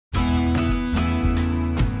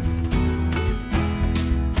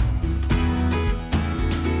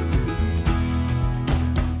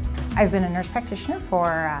I've been a nurse practitioner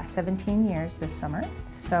for 17 years this summer.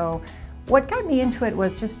 So what got me into it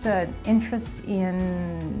was just an interest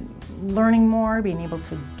in learning more, being able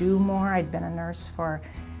to do more. I'd been a nurse for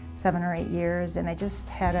 7 or 8 years, and I just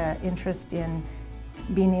had an interest in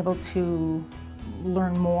being able to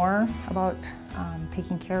learn more about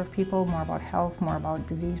taking care of people, more about health, more about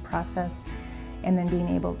disease process, and then being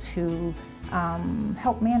able to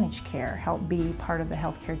help manage care, help be part of the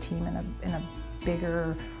healthcare team in a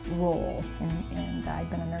bigger role. And I'd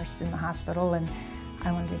been a nurse in the hospital, and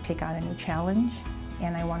I wanted to take on a new challenge,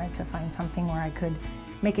 and I wanted to find something where I could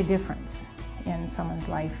make a difference in someone's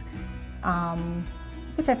life,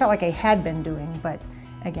 which I felt like I had been doing, but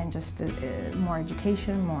again, just more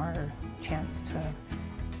education, more chance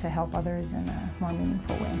to help others in a more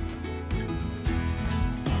meaningful way.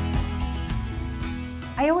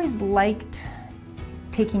 I always liked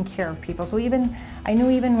taking care of people. So I knew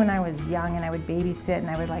even when I was young and I would babysit and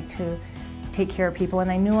I would like to take care of people,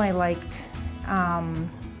 and I knew I liked, I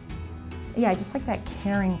just like that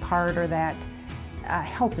caring part, or that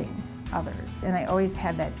helping others, and I always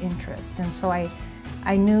had that interest. And so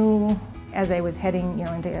I knew as I was heading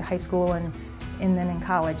into high school and then in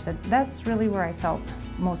college that that's really where I felt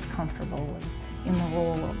most comfortable, was in the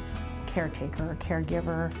role of caretaker or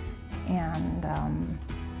caregiver,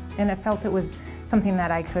 and I felt it was something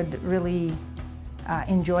that I could really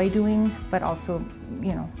enjoy doing, but also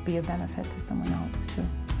be a benefit to someone else too.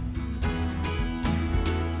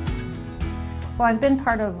 Well, I've been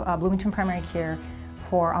part of Bloomington Primary Care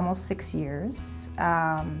for almost 6 years,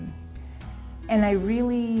 and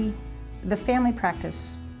the family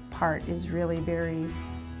practice part is really very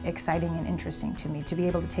exciting and interesting to me, to be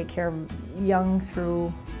able to take care of young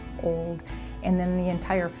through old, and then the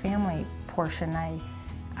entire family portion.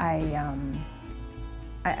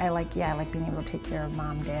 I like being able to take care of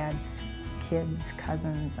mom, dad, kids,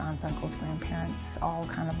 cousins, aunts, uncles, grandparents, all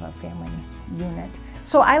kind of a family unit.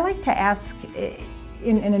 So I like to ask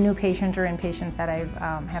in a new patient, or in patients that I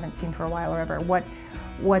haven't seen for a while or ever,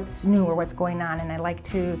 what's new or what's going on, and I like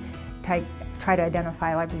to try to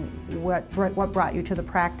identify like what brought you to the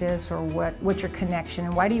practice, or what's your connection,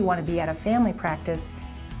 and why do you want to be at a family practice.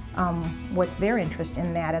 What's their interest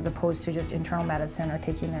in that, as opposed to just internal medicine or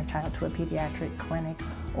taking their child to a pediatric clinic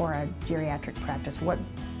or a geriatric practice. What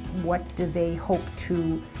do they hope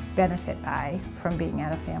to benefit by from being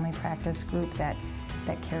at a family practice group that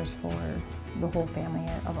cares for the whole family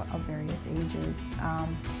of various ages.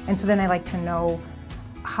 And so then I like to know,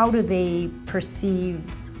 how do they perceive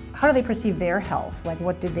their health? Like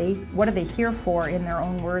what are they here for in their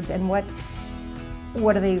own words, and what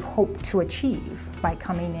do they hope to achieve by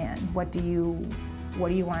coming in? What do you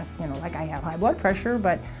want? Like I have high blood pressure,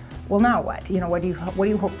 but well, now what? What do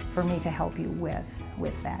you hope for me to help you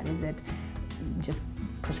with that? Is it just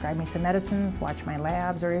prescribe me some medicines, watch my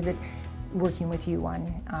labs, or is it working with you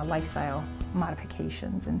on lifestyle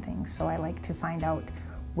modifications and things? So I like to find out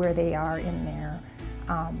where they are in their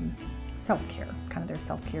self-care, kind of their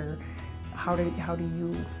self-care. How do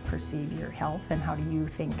you perceive your health, and how do you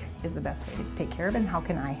think is the best way to take care of it, and how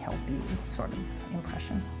can I help you sort of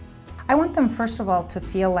impression. I want them, first of all, to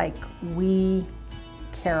feel like we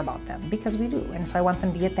care about them, because we do. And so I want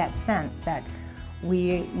them to get that sense that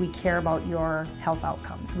we care about your health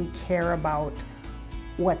outcomes. We care about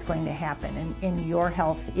what's going to happen, and your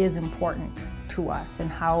health is important to us, and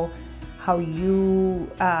how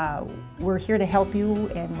we're here to help you,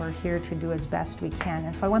 and we're here to do as best we can.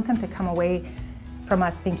 And so I want them to come away from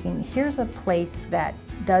us thinking, here's a place that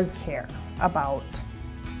does care about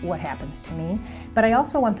what happens to me. But I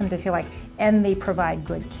also want them to feel like, and they provide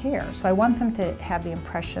good care. So I want them to have the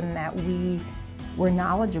impression that we're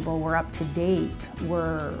knowledgeable, we're up to date,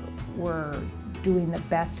 we're doing the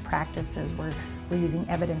best practices, we're using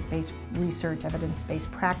evidence-based research,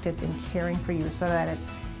 evidence-based practice in caring for you, so that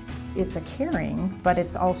it's a caring, but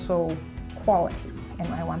it's also quality. And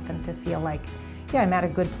I want them to feel like, yeah, I'm at a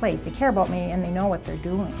good place. They care about me, and they know what they're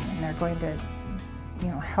doing, and they're going to,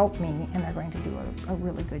 help me, and they're going to do a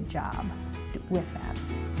really good job with that.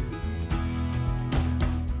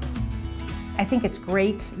 I think it's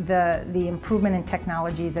great, the improvement in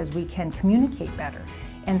technologies as we can communicate better.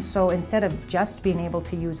 And so instead of just being able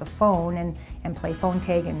to use a phone and play phone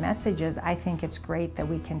tag and messages, I think it's great that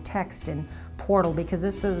we can text and portal, because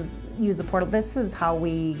this is how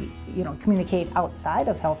we communicate outside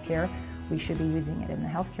of healthcare. We should be using it in the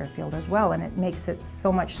healthcare field as well, and it makes it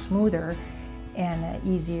so much smoother and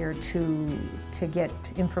easier to get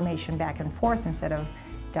information back and forth instead of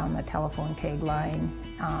down the telephone tag line.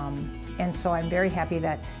 And so I'm very happy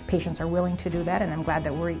that patients are willing to do that, and I'm glad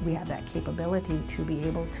that we have that capability to be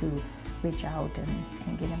able to reach out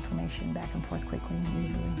and get information back and forth quickly and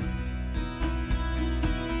easily.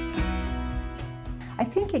 I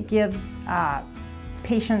think it gives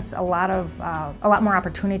patients a lot more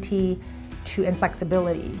opportunity and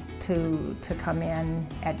flexibility to come in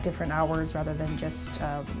at different hours rather than just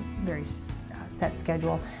a very set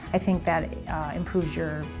schedule. I think that improves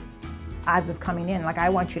your odds of coming in. Like, I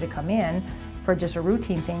want you to come in for just a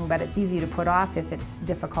routine thing, but it's easy to put off if it's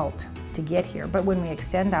difficult to get here. But when we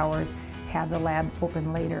extend hours, have the lab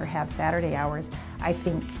open later, have Saturday hours, I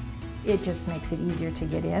think it just makes it easier to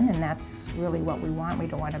get in, and that's really what we want. We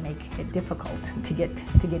don't want to make it difficult to get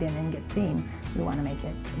in and get seen. We want to make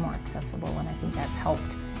it more accessible, and I think that's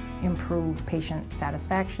helped improve patient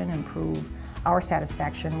satisfaction, improve our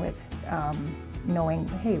satisfaction with knowing,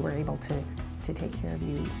 hey, we're able to take care of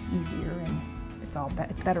you easier, and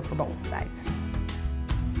it's better for both sides.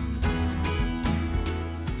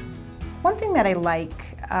 One thing that I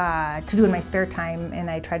like to do in my spare time, and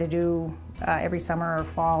I try to do every summer or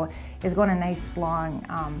fall, is go on a nice long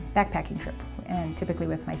backpacking trip, and typically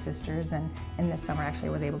with my sisters, and this summer actually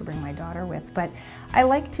I was able to bring my daughter with. But I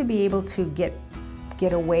like to be able to get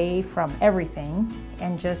away from everything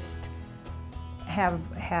and just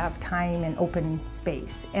have time and open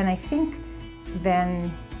space. And I think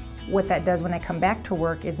then what that does when I come back to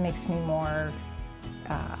work is makes me more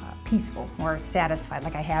peaceful, more satisfied.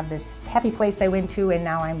 Like, I have this happy place I went to, and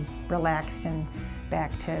now I'm relaxed and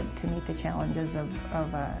back to meet the challenges of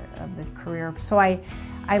the career. So I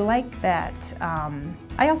like that.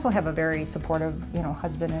 I also have a very supportive,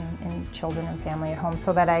 husband and children and family at home,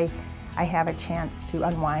 so that I have a chance to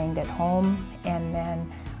unwind at home, and then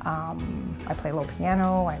I play a little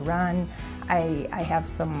piano, I run, I have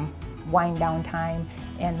some wind down time,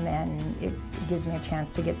 and then it gives me a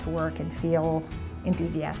chance to get to work and feel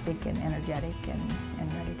enthusiastic and energetic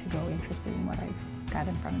and ready to go, interested in what I've got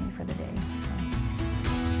in front of me for the day. So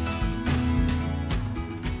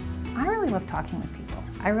I really love talking with people.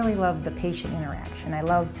 I really love the patient interaction. I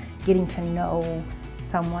love getting to know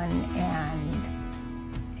someone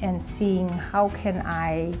and seeing, how can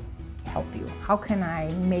I help you? How can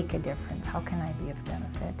I make a difference? How can I be of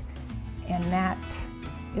benefit? And that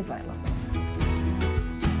is what I love most.